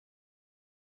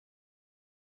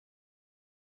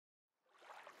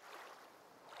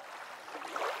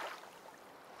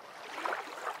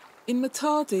In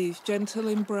Matadi's gentle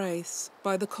embrace,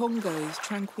 by the Congo's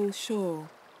tranquil shore,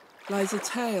 lies a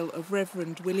tale of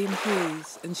Reverend William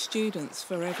Hughes and students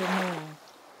forevermore.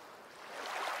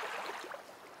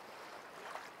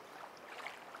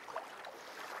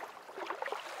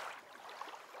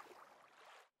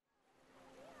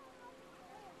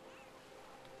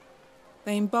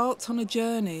 They embarked on a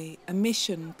journey, a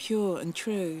mission pure and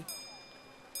true.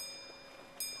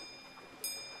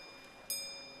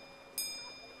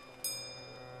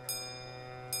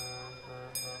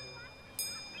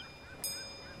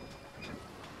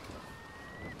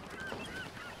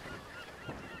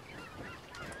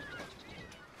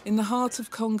 In the heart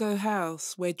of Congo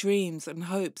House, where dreams and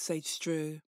hopes they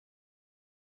strew.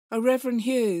 O Reverend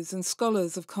Hughes and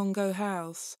scholars of Congo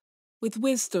House, with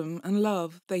wisdom and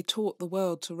love they taught the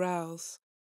world to rouse.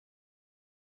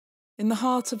 In the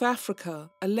heart of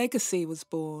Africa, a legacy was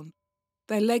born.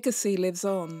 Their legacy lives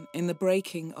on in the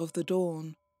breaking of the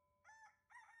dawn.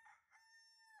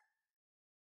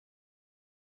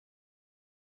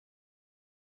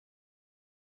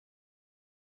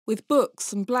 With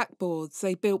books and blackboards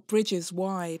they built bridges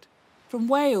wide. From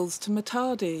Wales to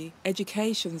Matadi,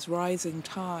 education's rising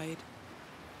tide.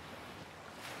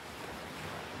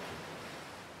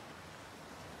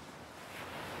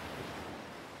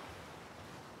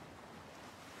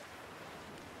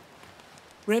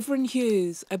 Reverend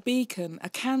Hughes, a beacon, a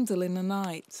candle in the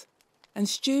night, and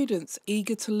students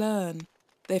eager to learn,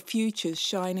 their futures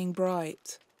shining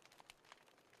bright.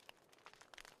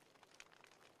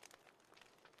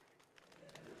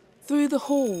 Through the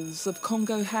halls of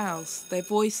Congo House their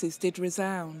voices did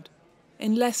resound,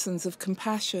 in lessons of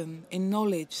compassion, in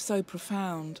knowledge so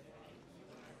profound.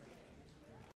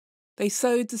 They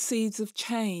sowed the seeds of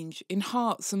change, in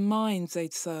hearts and minds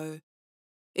they'd sow,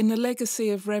 in the legacy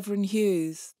of Reverend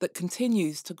Hughes that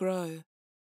continues to grow.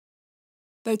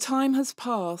 Though time has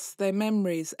passed, their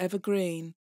memories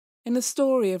evergreen, in the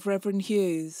story of Reverend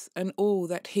Hughes and all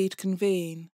that he'd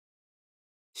convene.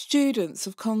 Students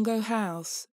of Congo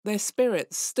House, their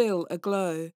spirits still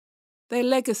aglow, their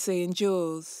legacy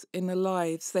endures in the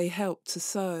lives they helped to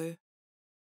sow.